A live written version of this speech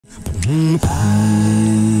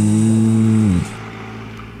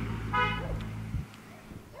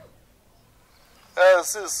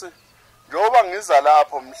Sisi, njoba ngiza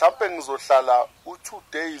lapho mhlawumbe ngizohlala u2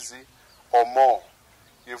 days or more.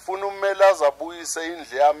 Ngifuna ummeli azabuyise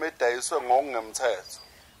indle yami edayiswe ngokungemthetho.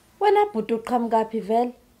 Wena bhuti uqhamukaphi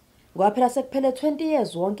vele? Ngoba phela sekuphele 20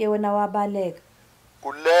 years wonke wena wabaleka.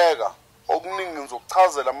 Kuleka, okuningi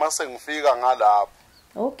ngizokuchazela mase ngifika ngalapho.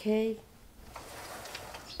 Okay.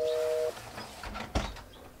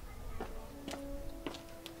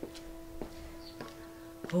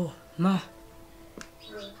 Oh, ma.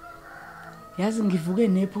 Yazi ngivuke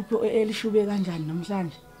nephupho elishube kanjani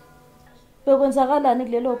namhlanje? Bekwenzakalani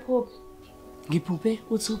kulelo phupho? Ngiphuphe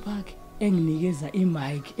uTupac enginikeza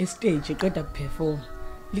imic estage eqeda kuperform.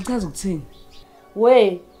 Lichaza ukuthini?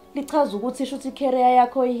 We, lichaza ukuthi isho ukuthi career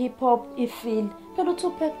yakho ihip hop ifeel. Phela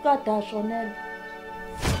uTupac kadashonela.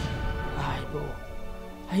 Hayibo.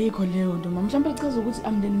 Ayikho leyo nto mama, mhlawumbe lichaza ukuthi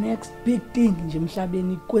I'm the next big thing nje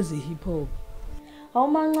emhlabeni kweze hip hop.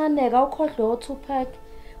 Awumancaneka awukhohlwe uTupac.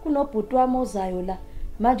 Kunobhuti wami ozayo la.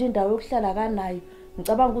 Manje indawo yokuhlala kanayo.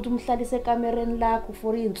 Ngicabanga ukuthi umhlalise ekamereni lakho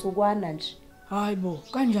for insukwana nje. Hayibo,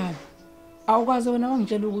 kanjani? Awukwazi wena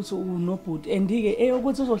wangitshela ukuthi unobhuti andike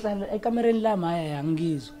eyokuthi uzohlala ekamereni lami haya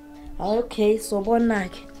yangizwa. Okay, sobona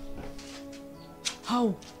ke.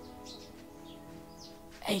 Hawu.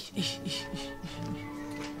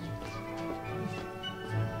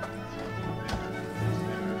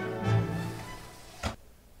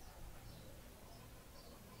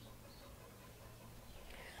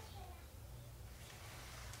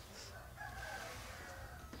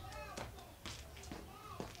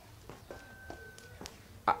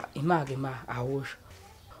 Imake ma awusho.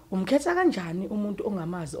 Umkhetha kanjani umuntu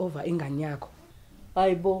ongamazi over ingane yakho?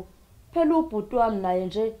 Hayibo. Phela ubhuti wami naye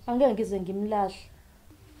nje angeke ngize ngimlahle.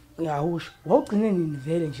 Ngiyawusho. Wawugcine nini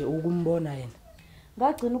vele nje ukumbona yena?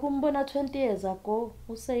 Ngagcina ukumbona 20 years ago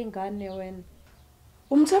useyingane wena.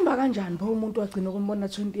 Umthemba kanjani pho umuntu wagcina ukumbona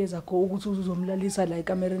 20 years ago ukuthi uzomlalisa la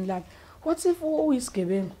ekamereni lakhe? What if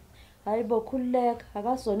uyisigebengu? Hayibo khululeka,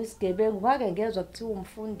 akasona isigebengu, ngake ngezwe kuthiwa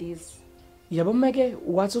umfundisi. Yabo meke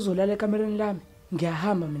wathi uzolala ekamereni lami,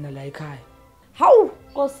 ngiyahamba mina la ekhaya. Hawu,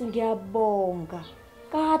 Nkosi ngiyabonga.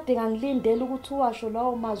 Kade ngangilindele ukuthi uwasho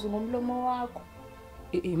lawo mazwi ngomlomo wakho.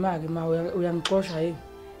 Imake ma uyangixosha yini?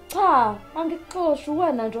 Cha, angikuxoshi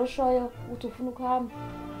wena nje oshoyo ukuthi ufuna ukuhamba.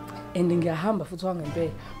 And ngiyahamba futhi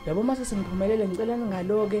wangempela. Yabo mase sengiphumelele ngicela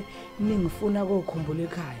ngaloke ningifuna kokukhumbula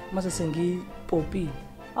ekhaya. Mase sengipopile.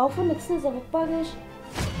 Awufuni kusiza ngokupakisha?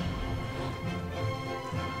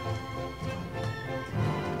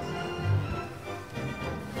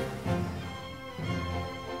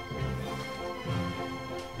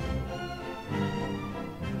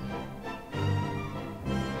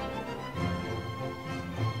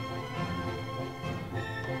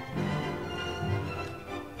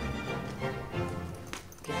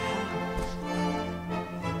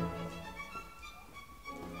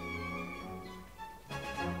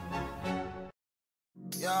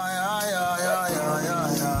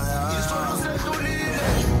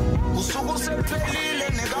 Usuku sephelile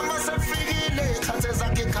negama sefikile thathe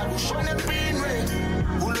zakhe khala ushone empinwe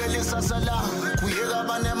ulwele sasala kuyeka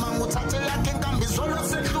abanemanga uthathe yakhe inkambi zolo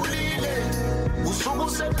sedlulile usuku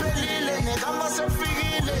sephelile negama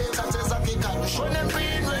sefikile thathe zakhe khala ushone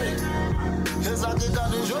empinwe ezakhe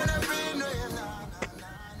khala ushone empinwe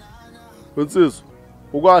Nsizwa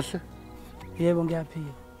ukahle? Yebo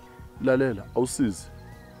ngiyaphila. Lalela awusizi.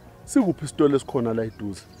 Sikuphi isitolo esikhona la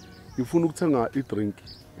eduze? Ngifuna ukuthenga idrink.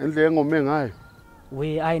 Endle engome ngayo.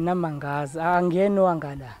 We ayinamangazi angiyeno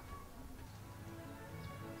wangala.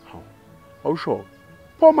 Hawu. Awusho.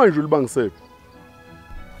 Pho manje ulibangisephi?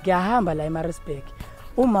 Ngiyahamba la eMaritzburg.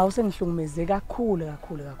 Uma usengihlukumeze kakhulu.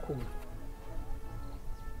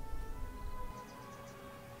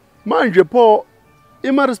 Manje pho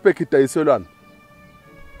iMaritzburg idayiselwana?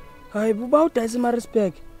 Hayi buba udayisa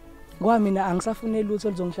eMaritzburg. Ngoba mina angisafune lutho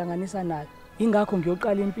elizongihlanganisa naye. Ingakho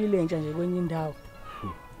ngiyoqala impilo entsha nje kwenye indawo.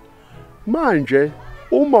 Manje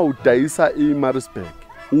uma udayisa iMaritzburg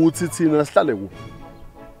uthi thina sihlale kuphi?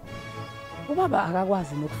 Ubaba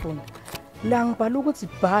akakwazi nokufunda. La ngibhala ukuthi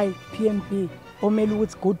bye PMB omela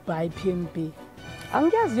ukuthi goodbye PMB.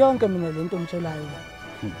 Angiyazi yonke mina lento omtshelayo.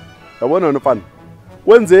 Yabona mfana.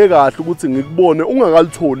 Kwenze kahle ukuthi ngikubone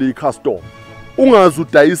ungakalitholi iCustom. Ungazi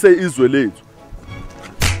udayise izwe lethu.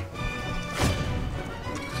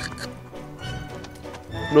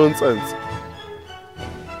 Nonsense.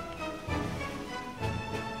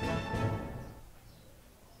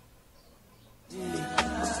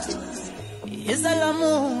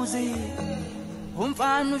 Izalamuzi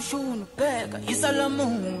umfana Shunu shunu bheka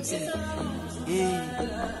isalamuzi.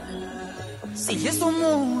 Siyisa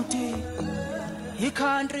umuthi.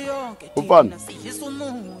 Icountry yonke Ufana. siyisa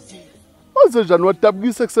umuthi. Wenze njani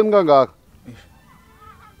wadabukisa ekseni kangaka?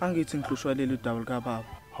 Angithi ngihlushwalele udaba kababa.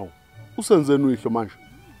 Hawu, usenzeni uyihlo manje?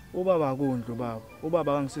 Ubaba akondlo baba.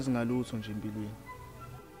 Ubaba angisizi ngalutho nje empilweni.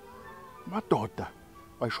 Madoda,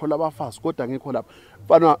 bayishola abafazi kodwa ngikho lapha.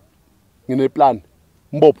 Mfana, ngineplan.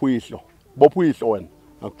 Mbopho uyihlo. Bopho uyihlo wena,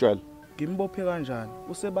 ngakutshela. Ngimbophe kanjani?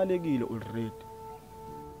 Usebalekile already.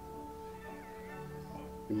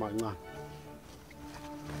 Imancane.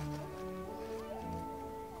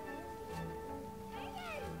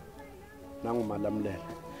 Nangumalamlele.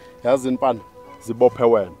 Yazi mfana, zibophe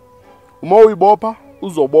wena. Uma uyibopha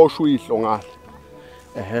uzoboshwa uyihlo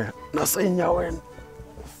ngale. Nasenyaweni.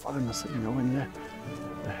 Ufaka nasenyaweni le.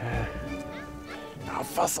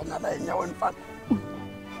 Nafasa nala enyaweni mfana.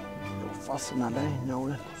 Ufasa nala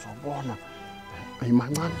enyaweni uzobona.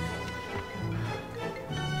 Ayimancane.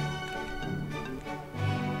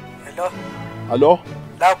 Hello?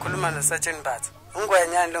 La ukhuluma noSergeant Batha.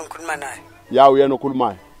 Ungwenyani lo ngikhuluma naye? Ya uyena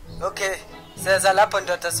okhulumayo. Okay. Seza lapho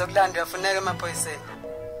ndoda sokulanda uyafuneka emaphoyiseni.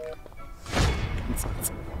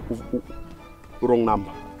 Wrong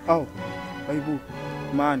number. Aw, ayibu.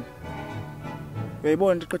 Man.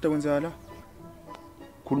 Uyayibona into iqeda kwenzeka la?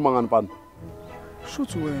 Khuluma ngani mfana?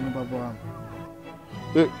 Shuthi wena baba wami.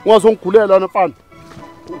 Ungazongigulela na mfana.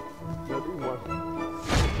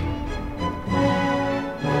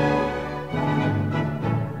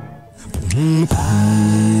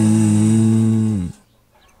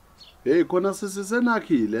 Hey khona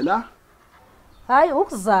sisisenakhile la. Hayi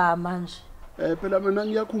ukuzama nje. Phela mina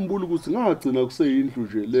ngiyakhumbula ukuthi ngagcina kuseyindlu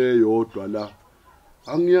nje leyodwa la.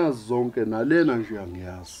 Angiyazi zonke nalena nje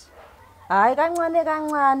angiyazi. Hayi kancane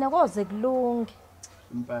kancane koze kulunge.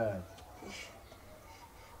 Impela.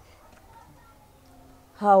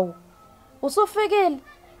 Hawu. Usufikile?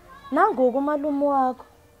 Nangoku umalume wakho.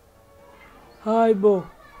 Hayibo.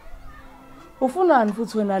 Ufunani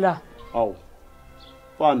futhi wena la? Awu.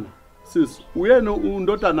 Fana, sis, uyena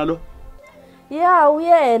undodana lo? Ya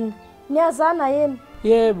uyena. Niyazana yini?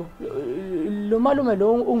 Yebo. Lo malume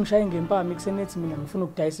lo ungishaye ngempama ekusenethi mina ngifuna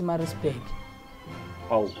ukudayisa iMaritzburg.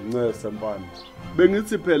 Awu, ngese mfana.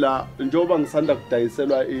 Bengithi phela njengoba ngisanda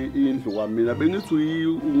kudayiselwa indlu kwamina, bengithi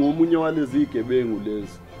ungomunye walezi igebengu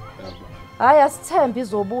lezi. Yabo. Hayi asithembe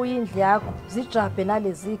izobuya indlu yakho, zijabhe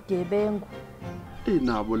nalezi igebengu.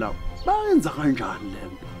 Nabo lapho. Bayenza kanjani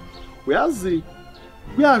lento? Uyazi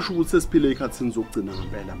kuyasho ukuthi sesiphile ikhathini zokugcina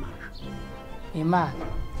ngempela manje. Imali.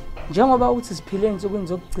 Njengoba uthi siphile insuku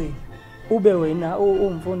zokugcina, ube wena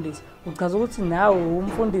umfundisi, uchaza ukuthi nawe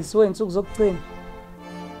umfundisi wensuku zokugcina.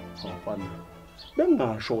 Mfana.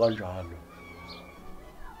 Bengasho kanjalo.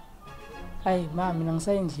 Hayi mama mina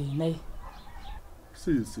ngisayendlini hey.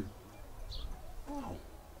 Sisi.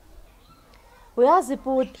 Uyazi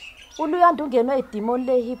bhuti, uluyanda ungenwe idemon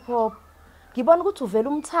le hip hop. Ngibona ukuthi uvela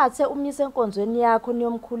umthathe umnyise enkonzweni yakho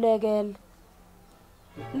niyomkhulekela.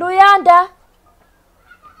 Luyanda.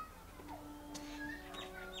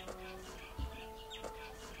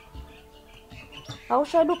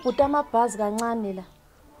 Awushayela ubhuti amabhazi kancane la.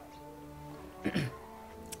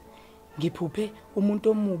 Ngiphuphe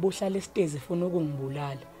umuntu omubi ohlala esitezi efuna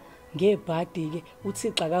ukungibulala. Ngebhadi ke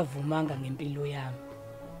uThixo akavumanga ngempilo yami.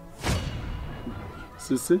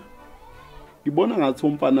 Sisi. Ngibona ngathi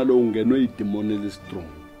umfana lo ungenwe idemon elistrong.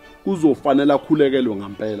 Kuzofanele akhulekelwe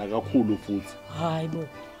ngempela kakhulu futhi. Hayibo.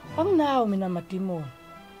 Anginawo mina amademon.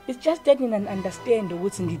 It's just that mina understand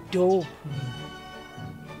ukuthi ngidope.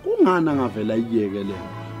 Kungana ngavela iyeke lento.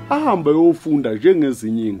 Ahambe yofunda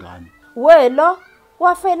njengezinye izingane. Welo,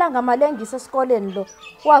 wafela ngamalengisa esikoleni lo.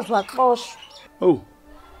 Wazi waxoshwa. Oh.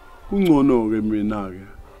 Kungcono ke mina ke.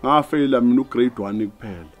 Ngafela mina ugrade 1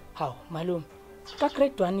 kuphela. Hawu malume. Ka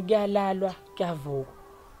grade 1 kuyalalwa, kuyavuka.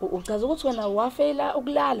 Uchaza ukuthi wena wafela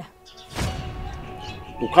ukulala.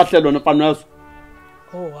 Ukhahlelwa nopana yazo.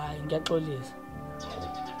 Oh hayi ngiyaxolisa.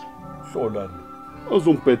 Hlolani.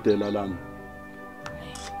 Ozongibhedela lana.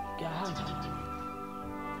 Ngiyahamba.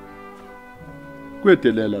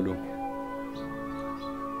 Kwedelela lo.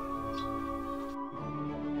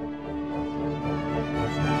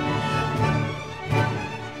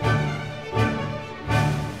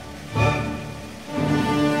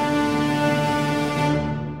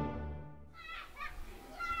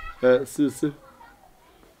 Sisi.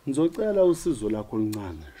 Ngizocela usizo lakho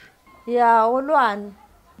oluncane nje. Ya olwani.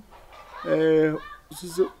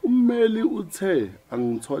 Sisi ummeli uthe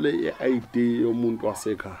angithole iID yomuntu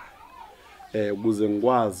wasekhaya. Ukuze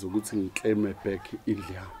ngikwazi ukuthi ngiclaim back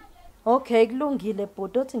indlu yami. Okay kulungile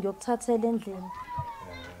bhuti othi ngiyokuthathela endlini.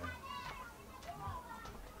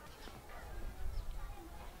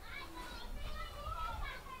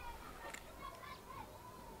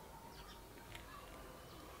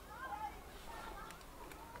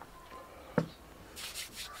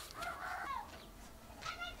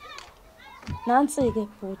 Nansi-ke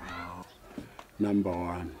bhuti. Number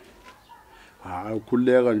 1.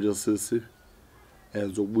 Ukhuleka nje sisi.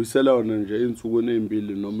 Ngizokubuyisela wona nje insukwini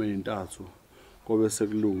ezimbili noma ezintathu kobe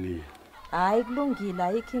sekulungile. Hayi kulungile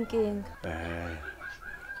ayikho inkinga.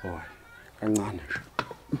 Hoy, kancane nje.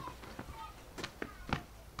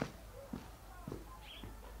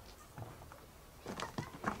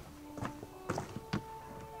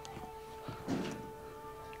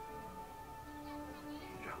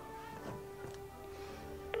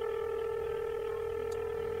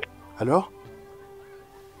 Hello?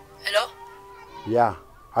 Hello? Ya,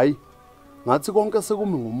 hayi. Ngathi konke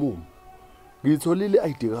sekumi ngumumo. Ngitholile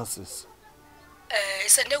ID kasisi.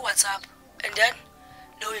 Isende WhatsApp and then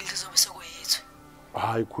lo indlu izobe sekuyithu.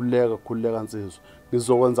 Hayi khuleka nsizwa.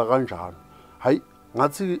 Ngizokwenza kanjalo. Hayi,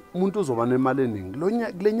 ngathi umuntu uzoba nemali eningi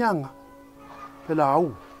kulenyanga. Phela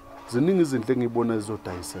hawu, ziningi izinto engibona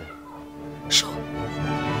ezodayisela. Sure.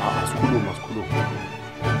 Sikhuluma.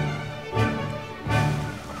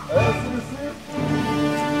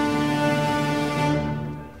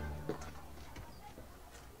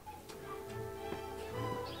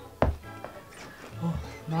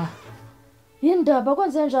 Ma, Yindaba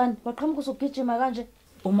kwenze njani? Baqhamuka usugijima kanje?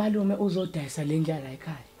 umalume uzodayisa le ndlala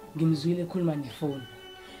ekhaya. Ngimzwile ekhuluma nefoni.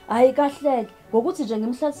 Hayi kahleke, ngokuthi nje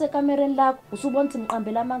ngimhlalise ekamereni lakho, usubona ukuthi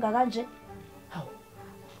ngiqambela amanga kanje? Hawu.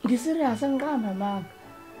 Ngiserious angiqamba mama.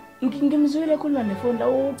 Ngimzwile ekhuluma nefoni la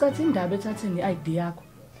ucathi indaba ethatheni iID yakho.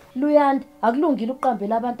 Luyanda, akulungile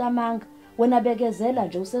uqambela abantu amanga. Wena bekezela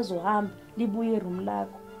nje usezohamba libuye eroom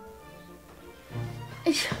lakho.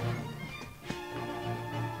 Eish.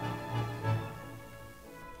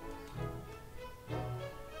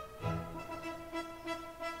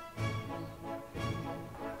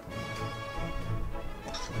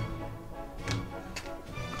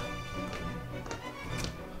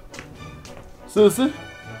 Sisi,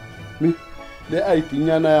 le ID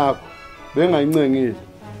nyana yakho bengayincengile.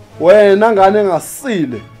 Wena ngane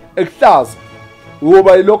ngasile ekuhlaza.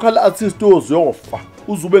 Uyoba i-local artist ozofa,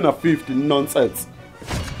 uzube na 50 nonsense.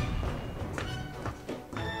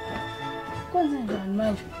 Kwenze njani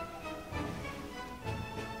manje?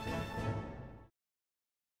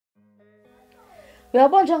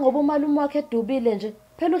 Uyabona njengoba umalume wakhe edubile nje,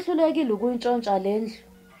 phela uhlulekile ukuyintshontsha lendlu.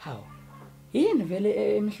 Hawu. Yini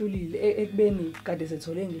vele emhlulile ekubeni kade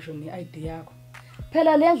sethole ngisho neID yakho.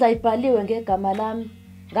 Phela lendlu ayibhaliwe ngegama lami,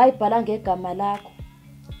 ngayibhala ngegama lakho.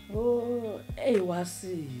 Oh,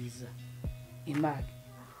 wasiza. Imali.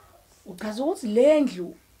 Uchaza ukuthi le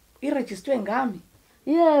ndlu iregistrwe ngami?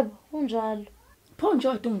 Yebo, unjalo. Pho nje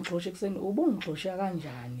wade ungixoxe ekseni ubungixoxa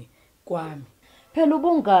kanjani kwami? Phela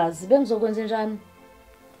ubungazi bengizokwenza njani?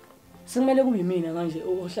 Simele kube mina manje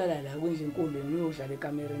ohlala la kwendle enkulu ngiyodlala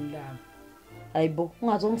ekamereni lami. Hayibo,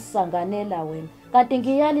 ungazongisanganela wena. Kanti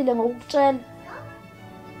ngiyalile ngokukutshela.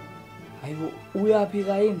 Hayibo,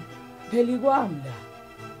 uyaphika yini? Pheli kwami la.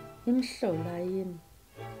 Imhlola yini?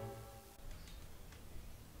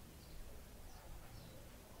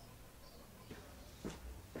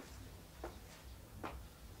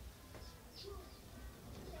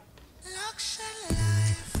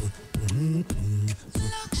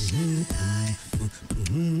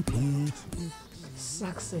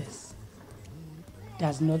 Success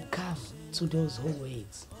does not come to those who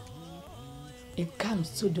wait. It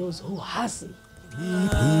comes to those who hustle.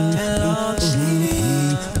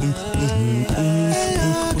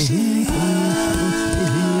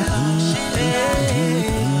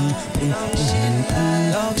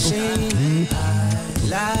 Lokshin,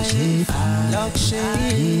 life,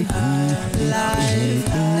 Lokshin, life.